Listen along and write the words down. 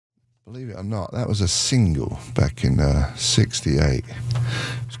Believe it or not, that was a single back in '68.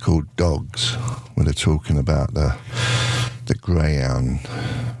 It's called Dogs, where they're talking about the greyhound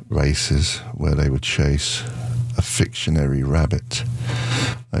races where they would chase a fictionary rabbit.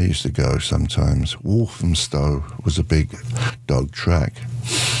 I used to go sometimes. Walthamstow was a big dog track.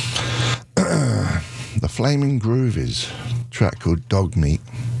 The Flaming Groovies, track called Dog Meat.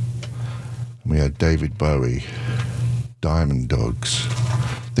 We had David Bowie, Diamond Dogs.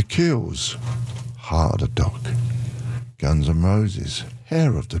 The Kills, Heart of the Dog. Guns N' Roses,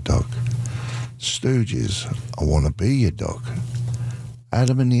 Hair of the Dog. Stooges, I Wanna Be Your Dog.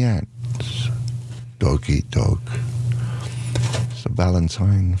 Adam and the Ants, Dog Eat Dog. It's a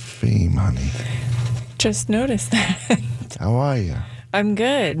Valentine theme, honey. Just noticed that. How are you? I'm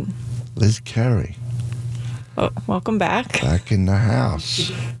good. Liz Carey. Oh, welcome back. Back in the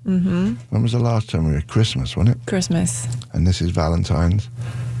house. Mm-hmm. When was the last time we were? Christmas, wasn't it? Christmas. And this is Valentine's.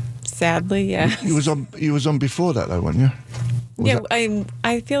 Sadly, yeah. You was on before that though, weren't you?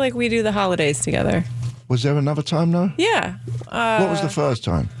 I feel like we do the holidays together. Was there another time though? Yeah. What was the first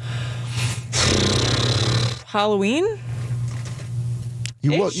time? Halloween?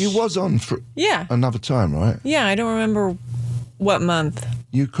 You was on for Yeah. another time, right? Yeah, I don't remember what month.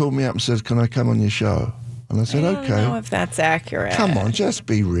 You called me up and said, "Can I come on your show?" And I said, I "Okay." don't know if that's accurate. Come on, just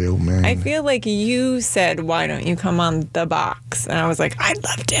be real, man. I feel like you said, "Why don't you come on the box?" And I was like, "I'd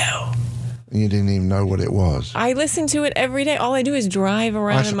love to." You didn't even know what it was. I listen to it every day. All I do is drive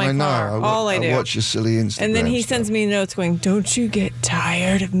around in my car. All I do. I watch your silly Instagram And then he stuff. sends me notes going, "Don't you get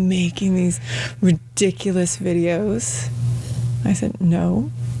tired of making these ridiculous videos?" I said, "No."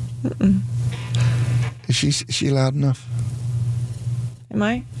 Mm-mm. Is she loud enough? Am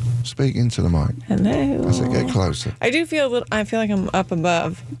I? Speak into the mic. Hello. I said, get closer. I do feel a little. I feel like I'm up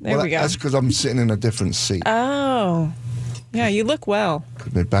above. There we go. That's because I'm sitting in a different seat. Oh, yeah. You look well.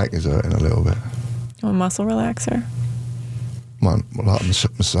 My back is hurting a little bit. A muscle relaxer. Like a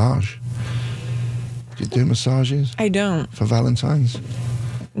massage. Do you do massages I don't. for Valentine's?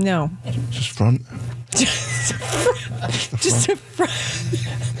 No. Just front? Just a front.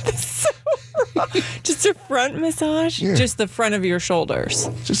 Just a front massage? Yeah. Just the front of your shoulders.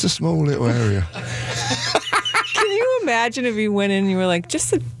 Just a small little area. Can you imagine if you went in and you were like,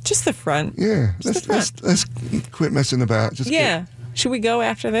 just the front? Yeah. Just the Let's quit messing about. Yeah. Should we go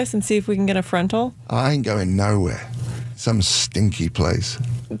after this and see if we can get a frontal? I ain't going nowhere. Some stinky place.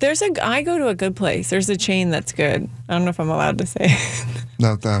 I go to a good place. There's a chain that's good. I don't know if I'm allowed to say it.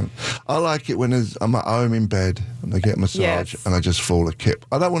 No, don't. I like it when I'm at home in bed and I get a massage and I just fall a kip.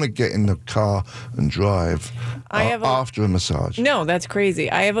 I don't want to get in the car and drive after a massage. No, that's crazy.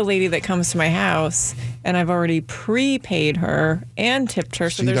 I have a lady that comes to my house and I've already prepaid her and tipped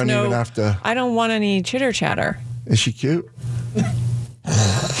her. So you there's don't even have to. I don't want any chitter chatter. Is she cute? Yeah.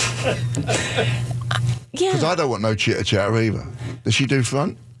 Because I don't want no chitter chatter either. Does she do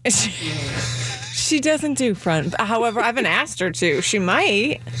front? She doesn't do front. However, I haven't asked her to. She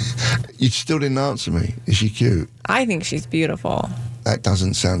might. You still didn't answer me. Is she cute? I think she's beautiful. That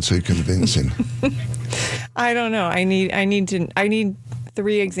doesn't sound too convincing. I don't know. I need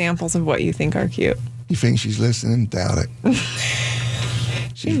 3 examples of what you think are cute. You think she's listening? Doubt it.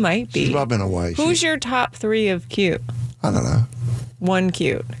 She might be. She's rubbing away. Who's your top 3 of cute? I don't know. 1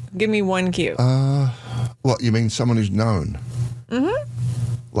 cute. Give me 1 cute. What, you mean someone who's known? Mm-hmm.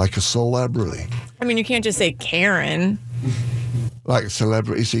 Like a celebrity? I mean, you can't just say Karen. Like a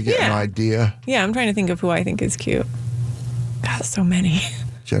celebrity, so you get an idea. Yeah, I'm trying to think of who I think is cute. God, so many.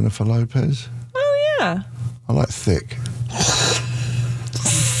 Jennifer Lopez? Oh, yeah. I like thick.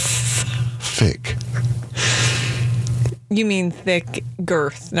 Thick. You mean thick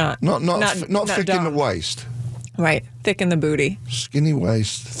girth, not thick in the waist. Right, thick in the booty. Skinny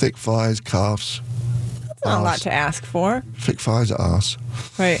waist, thick thighs, calves. That's not a lot to ask for. Thick thighs, ass.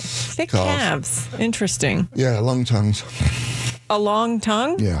 Right, thick calves. Interesting. Yeah, long tongues. A long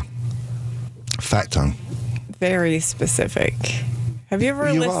tongue? Yeah. Fat tongue. Very specific. Have you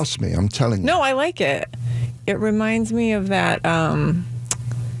ever You asked me, I'm telling you. No, I like it. It reminds me of that,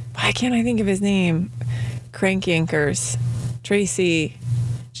 why can't I think of his name? Crank Yankers. Tracy.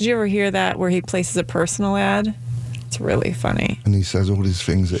 Did you ever hear that where he places a personal ad? It's really funny. And he says all these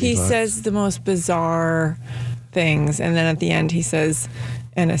things that he likes. says the most bizarre things, and then at the end he says,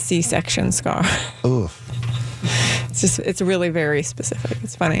 and a C-section scar. Ugh. It's really very specific.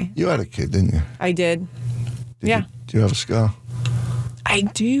 It's funny. You had a kid, didn't you? I did. Do you have a scar? I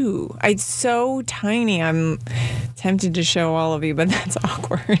do. It's so tiny. I'm tempted to show all of you, but that's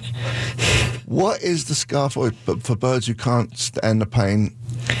awkward. What is the scar for? But for birds who can't stand the pain?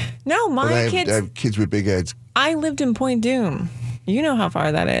 No, They have kids with big heads. I lived in Point Doom. You know how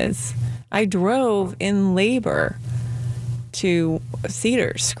far that is. I drove in labor to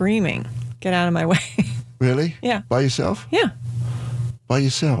Cedars screaming, get out of my way. Really? Yeah. By yourself? Yeah. By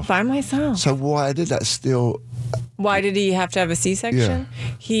yourself? By myself. So why did that still... Why did he have to have a C-section? Yeah.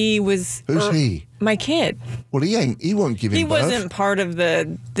 He was... Who's he? My kid. Well, he won't give him He birth. wasn't part of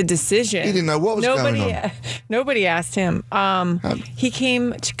the decision. He didn't know what was going on. Nobody asked him. He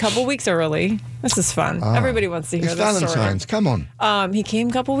came a couple weeks early. This is fun. Everybody wants to hear It's this Valentine's. story. Come on. He came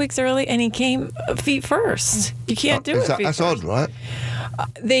a couple weeks early, and he came feet first. You can't do it feet That's first. odd, right?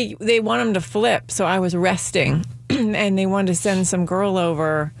 They want him to flip, so I was resting, and they wanted to send some girl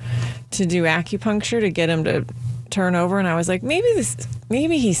over to do acupuncture to get him to turn over, and I was like, maybe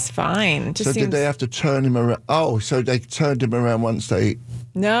he's fine. So did they have to turn him around? Oh, so they turned him around once they...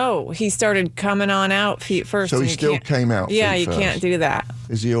 No, he started coming on out feet first. So and he you still can't- came out Yeah, feet you first. can't do that.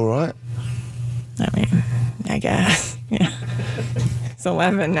 Is he all right? I mean, I guess. Yeah. He's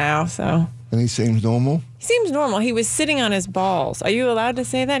 11 now, so. And he seems normal? He seems normal. He was sitting on his balls. Are you allowed to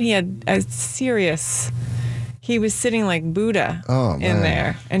say that? He had a serious... He was sitting like Buddha Oh, in man.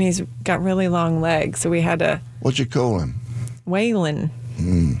 there, and he's got really long legs, so we had to... What'd you call him? Waylon.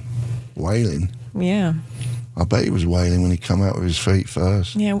 Wailing. Yeah. I bet he was wailing when he come out with his feet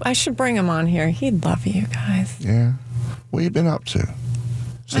first. Yeah, I should bring him on here. He'd love you guys. Yeah. What you been up to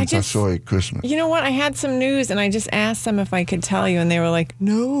since I saw you at Christmas? You know what? I had some news, and I just asked them if I could tell you, and they were like,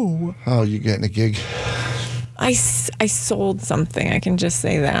 no. Oh, you getting a gig? I sold something. I can just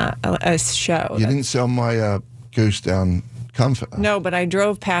say that. A show. You didn't sell my goose down comforter? No, but I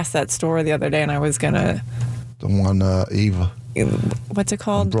drove past that store the other day, and I was going to... The one Eva What's it on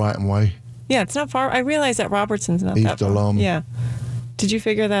called? Brighton Way. Yeah, it's not far. I realized that Robertson's not Yves that far. Delhomme. Yeah. Did you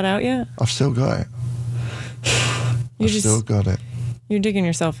figure that out yet? I've still got it. You I've still got it. You're digging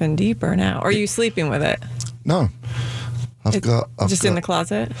yourself in deeper now. Or are you sleeping with it? No. I've It's got in the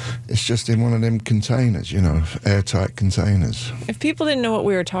closet? It's just in one of them containers, you know, airtight containers. If people didn't know what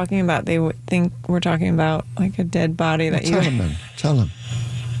we were talking about, they would think we're talking about like a dead body that Tell them then. Tell them.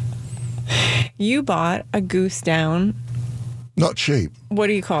 You bought a goose down. Not cheap. What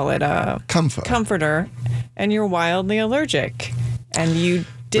do you call it? Comforter, and you're wildly allergic, and you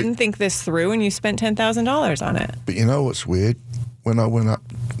didn't think this through, and you spent $10,000 on it. But you know what's weird? When I went up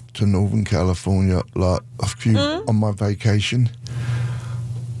to Northern California like on my vacation,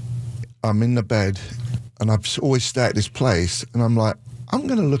 I'm in the bed, and I've always stayed at this place, and I'm like, I'm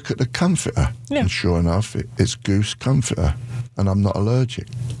going to look at the comforter. Yeah. And sure enough, it's goose comforter, and I'm not allergic.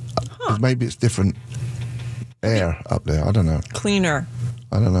 Maybe it's different air up there. I don't know. Cleaner.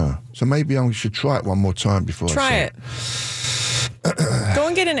 I don't know. So maybe I should try it one more time before I Try say it. Go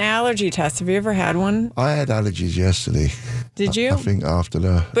and get an allergy test. Have you ever had one? I had allergies yesterday. Did you? I think after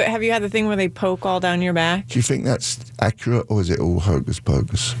the... But have you had the thing where they poke all down your back? Do you think that's accurate, or is it all hocus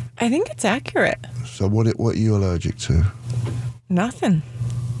pocus? I think it's accurate. So what are you allergic to? Nothing.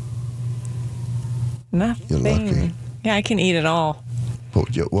 Nothing. You're lucky. Yeah, I can eat it all.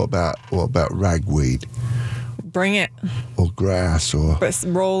 What about ragweed Bring it. or grass or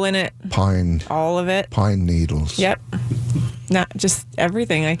Roll in it. pine All of it. needles? Yep. Not just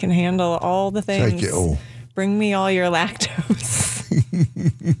everything. I can handle all the things. Take it all. Bring me all your lactose.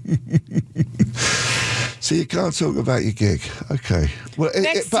 So you can't talk about your gig. Okay. Well,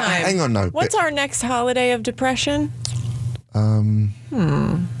 Next but time. hang on, no. What's our next holiday of depression?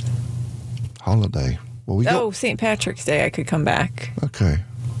 Holiday? Well, we got... St. Patrick's Day. I could come back. Okay.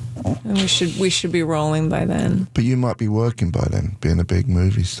 And we should be rolling by then. But you might be working by then, being a big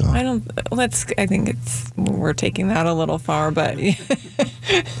movie star. I think we're taking that a little far, but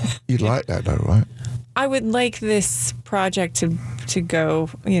You'd like that though, right? I would like this project to go,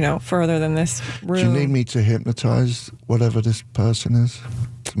 further than this room. Do you need me to hypnotize whatever this person is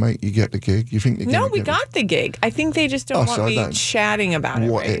to make you get the gig? You think they're No, gonna we get got the gig. I think they just don't want me chatting about it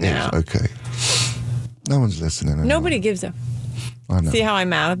what right it now. is? Okay. No one's listening anymore. Nobody gives a... I know. See how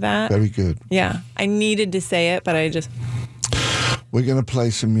I'm out of that? Very good. Yeah. I needed to say it, but I just... We're going to play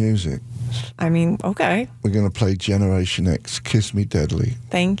some music. I mean, okay. We're going to play Generation X, Kiss Me Deadly.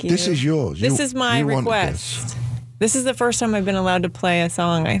 Thank you. This is yours. This is my you wanted request. This is the first time I've been allowed to play a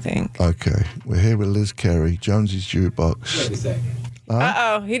song, I think. Okay. We're here with Liz Carey, Jonesy's Jukebox. Wait a second.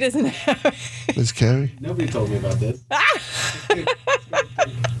 Uh-oh, he doesn't have... Liz Carey? Nobody told me about this.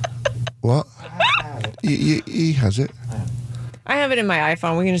 What? He has it. I have it in my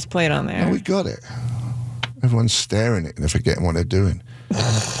iPhone. We can just play it on there. No, we got it. Everyone's staring at it and they're forgetting what they're doing.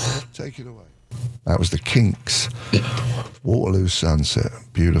 Take it away. That was the Kinks. Waterloo Sunset.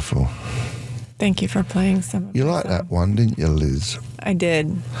 Beautiful. Thank you for playing some of You my like songs. that one, didn't you, Liz? I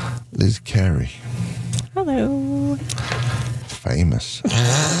did. Liz Carey. Hello. famous.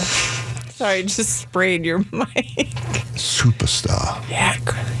 Sorry, just sprayed your mic. Superstar. Yeah.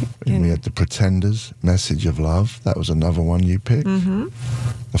 And we had The Pretenders, Message of Love. That was another one you picked. Mm-hmm.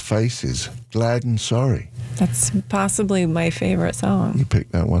 The Faces, Glad and Sorry. That's possibly my favorite song. You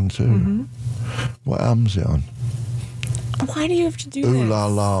picked that one too. Mm-hmm. What album's it on? Why do you have to do Ooh this? La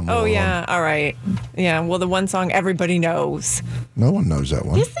La. Oh, yeah. All right. Yeah. Well, the one song everybody knows. No one knows that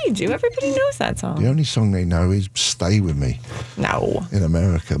one. Yes, they do. Everybody knows that song. The only song they know is Stay With Me. No. In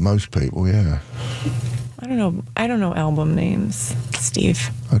America, most people, yeah. I don't know album names,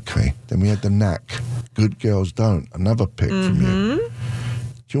 Steve. Okay. Then we had The Knack, Good Girls Don't. Another pick from you.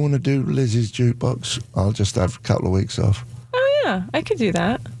 Do you want to do Liz's Jukebox? I'll just have a couple of weeks off. Oh, yeah. I could do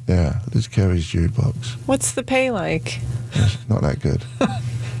that. Yeah, Liz Carey's Jukebox. What's the pay like? It's not that good.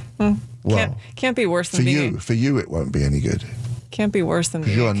 Well, can't be worse than for you, it won't be any good. Can't be worse than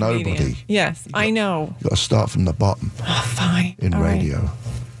being You're a comedian. nobody. Yes, I know. You got to start from the bottom Oh, fine. in All right. radio.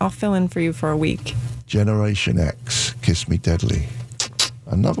 I'll fill in for you for a week. Generation X, Kiss Me Deadly.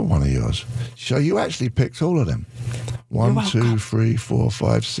 Another one of yours. So you actually picked all of them. 1, welcome. 2, 3, 4,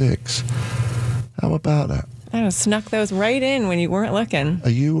 5, 6. How about that? I just snuck those right in when you weren't looking. Are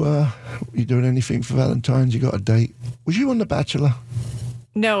you doing anything for Valentine's? You got a date? Was you on The Bachelor?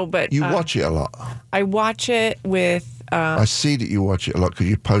 No, but You watch it a lot. I watch it with. I see that you watch it a lot because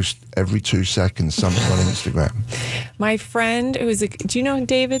you post every 2 seconds something on Instagram. My friend do you know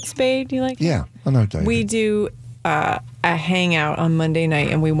David Spade? Do you like him? Yeah, I know David. We do a hangout on Monday night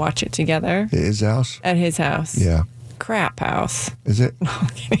and we watch it together At his house? at his house. Yeah. Crap house. Is it? I'm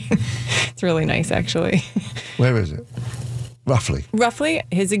kidding. It's really nice, actually. Where is it? Roughly. Roughly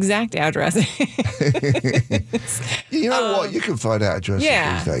his exact address. You know what? You can find out addresses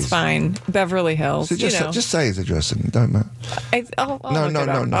Yeah, these days. it's fine. Beverly Hills. So just say his address and it don't matter. I'll No, look no, it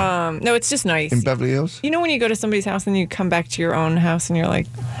up. no. No, it's just nice. In Beverly Hills? You know when you go to somebody's house and you come back to your own house and you're like,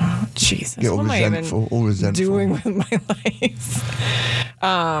 oh, Jesus, Get all what am I resentful, even all resentful. doing with my life?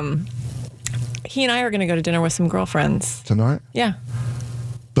 He and I are going to go to dinner with some girlfriends. Tonight? Yeah.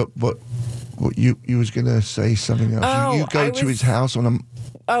 But what you was going to say something else. Oh, you go I to was- his house on a...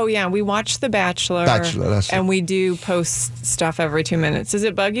 Oh, yeah. We watch The Bachelor. Bachelor, that's it. And we do post stuff every 2 minutes. Does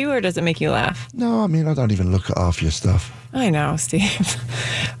it bug you or does it make you laugh? No, I mean, I don't even look at half your stuff. I know, Steve.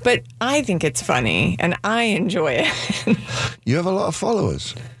 But I think it's funny and I enjoy it. You have a lot of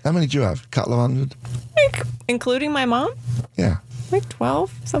followers. How many do you have? A couple of hundred? Like, including my mom? Yeah. Like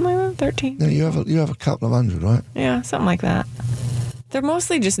 12, something like that, 13. No, you have a couple of hundred, right? Yeah, something like that. They're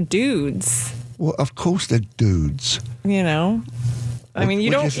mostly just dudes, Well, of course they're dudes. you know. I mean,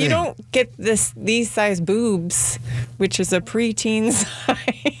 you What'd you don't get these size boobs, which is a preteen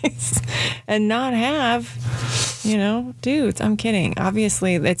size, and not have, dudes. I'm kidding.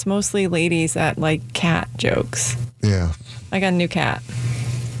 Obviously, it's mostly ladies that like cat jokes. Yeah. I got a new cat.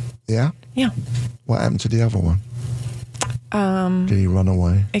 Yeah? Yeah. What happened to the other one? Did he run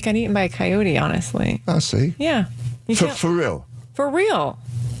away? It got eaten by a coyote, honestly. I see. Yeah. You can't- For real. for real.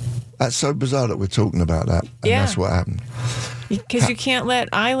 That's so bizarre that we're talking about that. And Yeah. that's what happened. Because you can't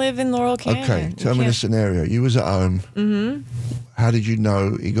I live in Laurel Canyon. Okay, You tell me the can't- scenario. You was at home. Mm-hmm. How did you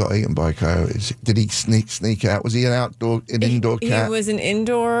know he got eaten by coyotes? Did he sneak out? Was he an indoor cat? He was an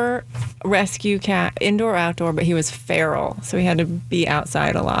indoor rescue cat, indoor, outdoor, but he was feral, so he had to be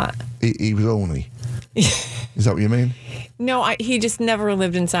outside a lot. He was horny. Is that what you mean? No, he just never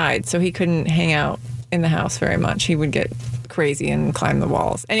lived inside, so he couldn't hang out in the house very much. He would get crazy and climb the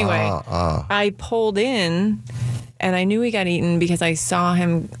walls. Anyway, I pulled in, and I knew he got eaten because I saw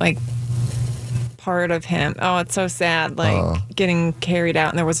him, like, part of him. Oh, it's so sad, getting carried out,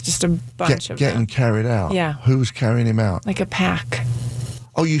 and there was just a bunch of getting them. carried out. Yeah. Who was carrying him out? Like a pack.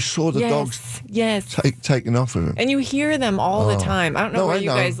 Oh, you saw the dogs Yes. taken off with him. And you hear them all the time. I don't know where you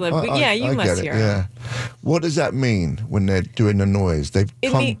guys live, but yeah, you I must get it, hear yeah. them. What does that mean when they're doing the noise? They've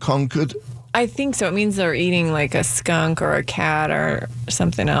conquered? I think so. It means they're eating like a skunk or a cat or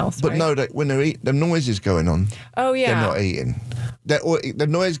something else. But right? no, when they're eating, the noise is going on. Oh, yeah. They're not eating. The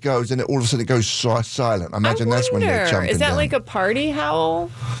noise goes and all of a sudden it goes silent. I imagine that's when they're jumping Is that down. like a party howl?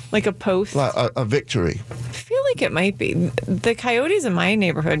 Like a post? Like a victory. I feel like it might be. The coyotes in my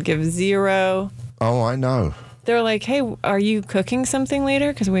neighborhood give 0. Oh, I know. They're like, hey, are you cooking something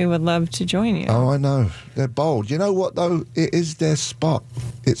later? Because we would love to join you. Oh, I know. They're bold. You know what, though? It is their spot.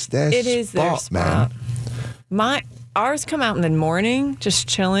 It's their spot, It is their spot. man. Ours come out in the morning, just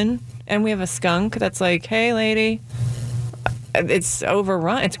chilling, and we have a skunk that's like, hey, lady. It's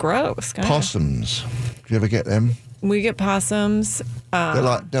overrun. It's gross. Kinda. Possums. Do you ever get them? We get possums. They're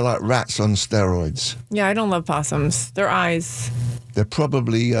like rats on steroids. Yeah, I don't love possums. Their eyes They're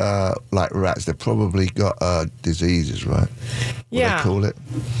probably like rats. They've probably got diseases, right? What Yeah. they call it.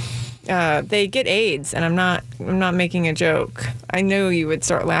 They get AIDS, and I'm not making a joke. I know you would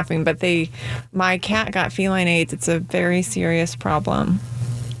start laughing, but my cat got feline AIDS. It's a very serious problem.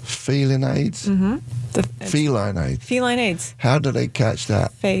 Feline AIDS? Mm-hmm. Feline AIDS? Feline AIDS. How do they catch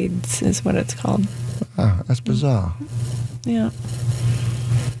that? FAIDS is what it's called. Oh, that's bizarre. Yeah.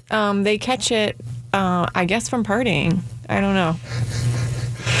 They catch it, I guess, from partying. I don't know.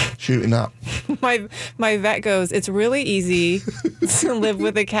 Shooting up. My vet goes, it's really easy to live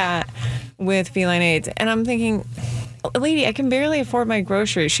with a cat with feline AIDS. And I'm thinking, lady, I can barely afford my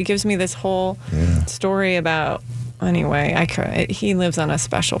groceries. She gives me this whole story about, anyway, he lives on a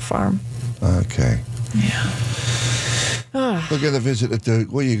special farm. Okay. Yeah. We're going to visit the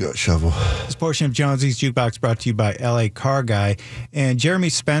Duke. What you got, Shovel? This portion of Jonesy's Jukebox brought to you by LA Car Guy. And Jeremy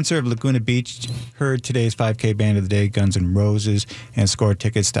Spencer of Laguna Beach heard today's 5K Band of the Day, Guns N' Roses, and scored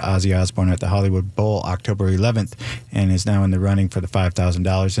tickets to Ozzy Osbourne at the Hollywood Bowl October 11th and is now in the running for the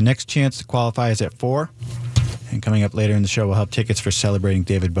 $5,000. The next chance to qualify is at 4. And coming up later in the show, we'll have tickets for celebrating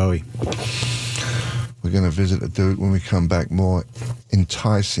David Bowie. We're going to visit the Duke when we come back. More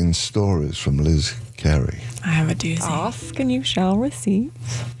enticing stories from Liz Carey. I have a doozy. Ask and you shall receive.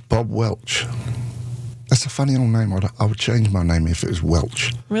 Bob Welch. That's a funny old name. I would change my name if it was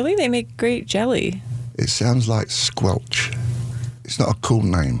Welch. Really? They make great jelly. It sounds like squelch. It's not a cool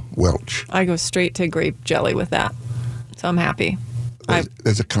name, Welch. I go straight to grape jelly with that. So I'm happy.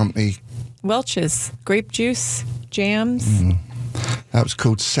 There's a company. Welch's. Grape juice, jams. That was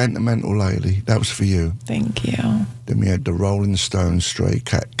called Sentimental Lady. That was for you. Thank you. Then we had the Rolling Stones Stray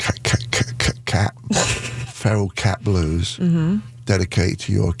Cat, Feral Cat Blues, dedicated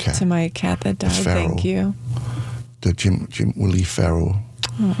to your cat. To my cat that died. Feral. Thank you. The Jim Willie Ferrell.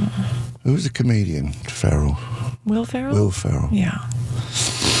 Who was the comedian? Ferrell. Will Ferrell? Will Ferrell. Yeah.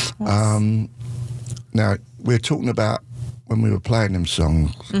 Now, we're talking about, when we were playing them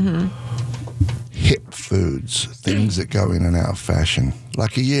songs, hip foods, things that go in and out of fashion.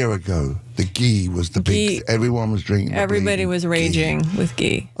 Like a year ago, the ghee was the big. Everyone was drinking. Everybody was raging ghee. with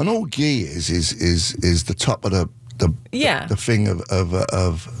ghee. And all ghee is the top of the thing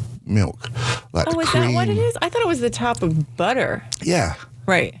of milk. Like Oh, the is cream. that what it is? I thought it was the top of butter. Yeah.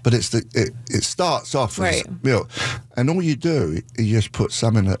 Right. But it starts off as Right. milk, and all you do is you just put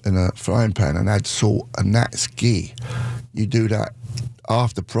some in a frying pan and add salt, and that's ghee. You do that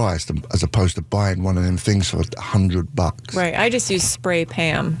after price, as opposed to buying one of them things for $100. Right. I just use spray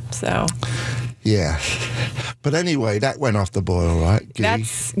Pam, so. Yeah. But anyway, that went off the boil, right? Ghee.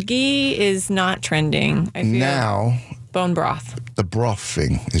 Ghee is not trending. I feel Now, bone broth. the broth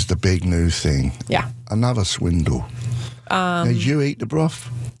thing is the big new thing. Yeah. Another swindle. Now, did you eat the broth?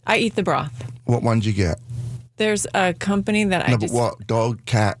 I eat the broth. What one did you get? There's a company that I No, just but what? Dog,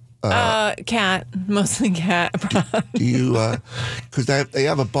 cat? cat, mostly cat broth. Do you, because they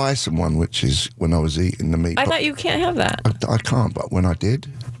have a bison one, which is when I was eating the meat. I thought you can't have that. I can't, but when I did,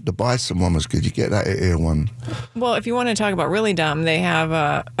 the bison one was good. You get that here one. Well, if you want to talk about really dumb, they have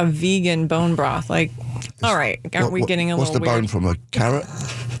a vegan bone broth. Like, all right, aren't we getting a what's little the weird? bone from? A carrot?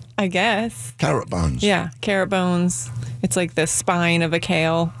 I guess. Carrot bones. Yeah, carrot bones. It's like the spine of a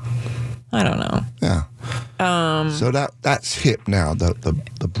kale. I don't know. Yeah. So that's hip now,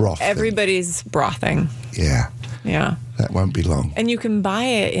 the broth thing. Everybody's brothing. Yeah. Yeah. That won't be long. And you can buy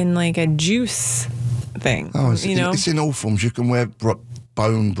it in like a juice thing. Oh, it's in all forms. You can wear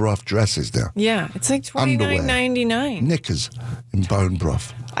bone broth dresses now. Yeah, it's like $29.99. Knickers in bone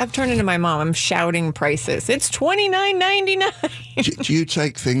broth. I've turned into my mom. I'm shouting prices. It's $29.99. Do you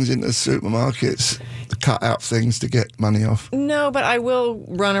take things into supermarkets, the cut out things to get money off? No, but I will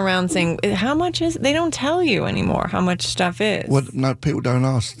run around saying, how much is... They don't tell you anymore how much stuff is. What? No, people don't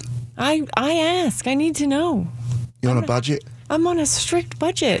ask. I ask. I need to know. You on a budget? I'm on a strict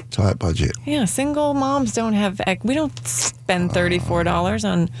budget. Tight budget. Yeah, single moms don't have... We don't spend $34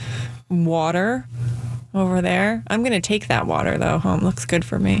 on water over there. I'm going to take that water, though, home. Looks good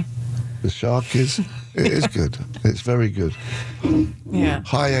for me. The shark is... It is good. It's very good. Yeah.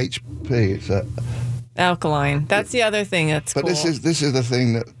 High HP. It's alkaline. That's the other thing that's but cool. this is the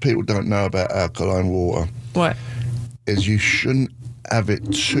thing that people don't know about alkaline water. What? Is you shouldn't have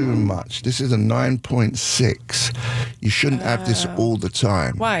it too much. This is a 9.6. You shouldn't have this all the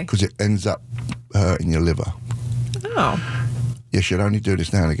time. Why? Because it ends up hurting your liver. Oh. You should only do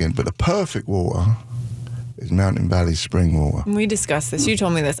this now and again. But the perfect water is Mountain Valley spring water. We discussed this. You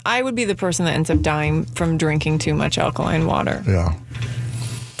told me this. I would be the person that ends up dying from drinking too much alkaline water. Yeah.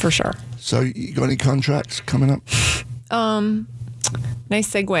 For sure. So you got any contracts coming up? Nice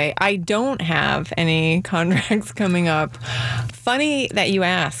segue. I don't have any contracts coming up funny that you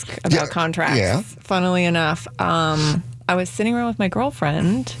ask about contracts. Yeah. Funnily enough, I was sitting around with my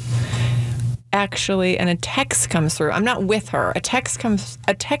girlfriend, actually, and a text comes through. I'm not with her. A text comes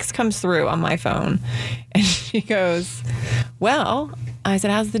through on my phone, and she goes, "Well," I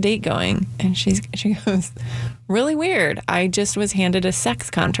said, "how's the date going?" And she goes, "Really weird. I just was handed a sex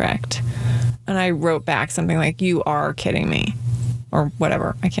contract." And I wrote back something like, "You are kidding me," or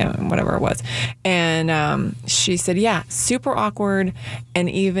whatever. Whatever it was. And she said, "Yeah, super awkward, and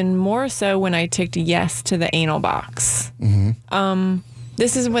even more so when I ticked yes to the anal box." Mm-hmm.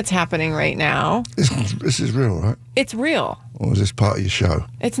 This is what's happening right now. This is real, right? It's real. Or is this part of your show?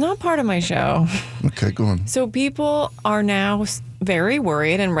 It's not part of my show. Okay, go on. So people are now very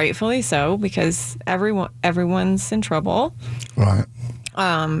worried, and rightfully so, because everyone's in trouble. Right.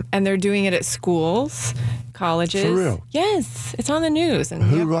 And they're doing it at schools, colleges. For real? Yes, it's on the news. And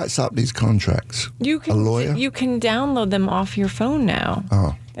Who writes up these contracts? A lawyer? You can download them off your phone now.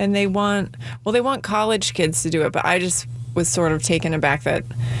 Oh. And they want college kids to do it, but I just was sort of taken aback that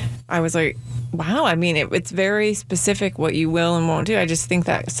I was like, wow, I mean, it's very specific what you will and won't do. I just think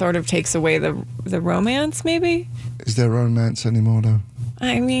that sort of takes away the romance, maybe. Is there romance anymore, though?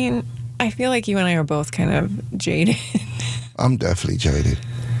 I mean, I feel like you and I are both kind of jaded. I'm definitely jaded.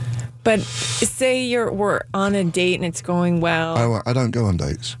 But say we're on a date and it's going well. I don't go on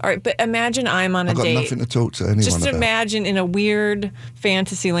dates. All right, but imagine I'm on a date. I've got nothing to talk to anyone Just about. imagine in a weird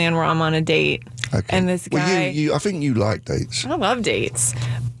fantasy land where I'm on a date. Okay. And this guy... Well, I think you like dates. I love dates.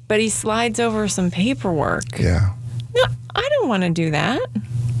 But he slides over some paperwork. Yeah. No, I don't want to do that.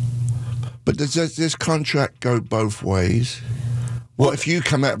 But does this contract go both ways? What if you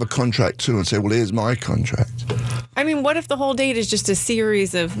come out of a contract too and say, well, here's my contract? I mean, what if the whole date is just a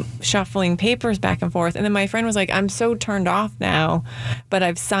series of shuffling papers back and forth? And then my friend was like, I'm so turned off now, but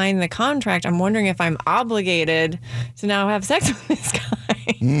I've signed the contract. I'm wondering if I'm obligated to now have sex with this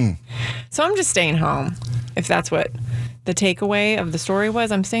guy. So I'm just staying home. If that's what the takeaway of the story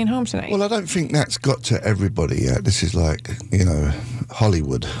was, I'm staying home tonight. Well, I don't think that's got to everybody yet. This is like,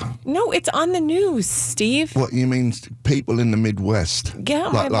 Hollywood. No, it's on the news, Steve. What, you mean people in the Midwest? Yeah.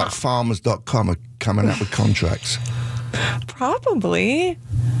 Like farmers.com are coming out with contracts. Probably.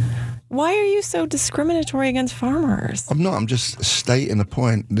 Why are you so discriminatory against farmers? I'm not. I'm just stating a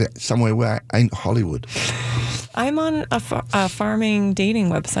point that somewhere where ain't Hollywood. I'm on a farming dating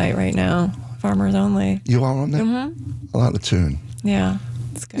website right now. Farmers only. You are on there? Mm-hmm. I like the tune. Yeah,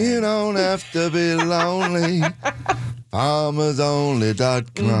 it's good. You don't have to be lonely. FarmersOnly.com.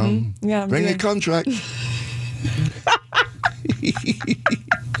 Mm-hmm. Yeah, Bring your contract.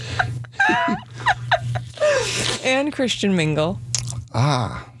 And Christian Mingle.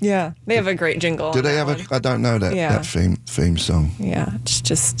 Ah. Yeah, they have a great jingle. Do they have I don't know that theme song. Yeah,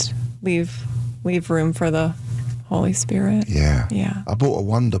 just leave room for the Holy Spirit. Yeah. Yeah. I bought a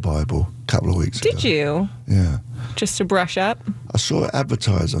Wonder Bible a couple of weeks ago. Did you? Yeah. Just to brush up? I saw it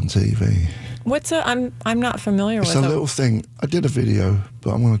advertised on TV. I'm not familiar with it. It's a little thing. I did a video,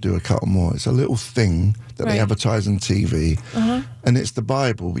 but I'm going to do a couple more. It's a little thing that they advertise on TV, and it's the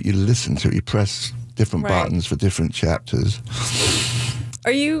Bible, but you listen to it. You press different buttons for different chapters.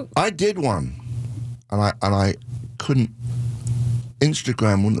 Are you? I did one, and I couldn't.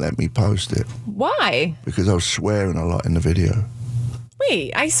 Instagram wouldn't let me post it. Why? Because I was swearing a lot in the video.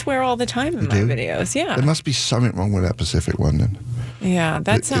 Wait, I swear all the time in my videos. Yeah. There must be something wrong with that Pacific one then. Yeah,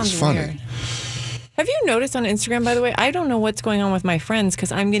 that sounds it's funny. weird. Have you noticed on Instagram, by the way, I don't know what's going on with my friends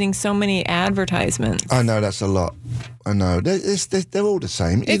because I'm getting so many advertisements. I know, that's a lot. I know. They're all the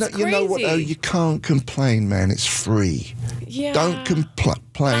same. It's crazy. You know what, though? You can't complain, man. It's free. Yeah. Don't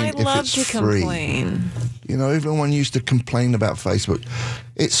complain if it's free. Complain. Everyone used to complain about Facebook.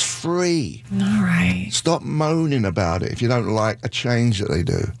 It's free. All right. Stop moaning about it if you don't like a change that they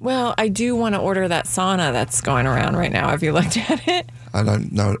do. Well, I do want to order that sauna that's going around right now. Have you looked at it? I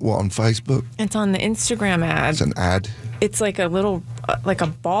don't know. What, on Facebook? It's on the Instagram ad. It's an ad? It's like a little, like a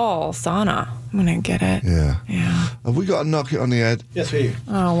ball sauna. I'm going to get it. Yeah. Yeah. Have we got to knock it on the head? Yes, we do.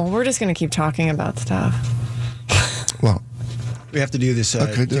 Oh, well, we're just going to keep talking about stuff. Well, we have to do this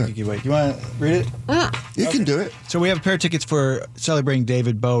okay, do ticket giveaway. You want to read it? You can do it. So we have a pair of tickets for celebrating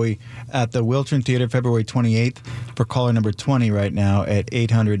David Bowie at the Wiltern Theater February 28th for caller number 20 right now at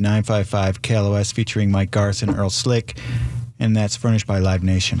 800-955-KLOS featuring Mike Garson, Earl Slick, and that's furnished by Live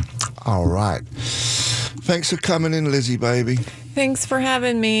Nation. All right. Thanks for coming in, Lizzie, baby. Thanks for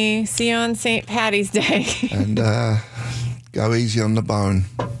having me. See you on St. Patty's Day. And go easy on the bone.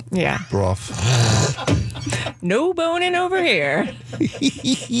 Yeah. Broth. No boning over here.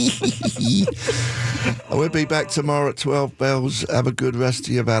 We'll be back tomorrow at 12 bells. Have a good rest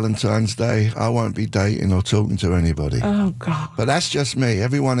of your Valentine's Day. I won't be dating or talking to anybody. Oh, God. But that's just me.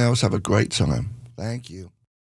 Everyone else have a great time. Thank you.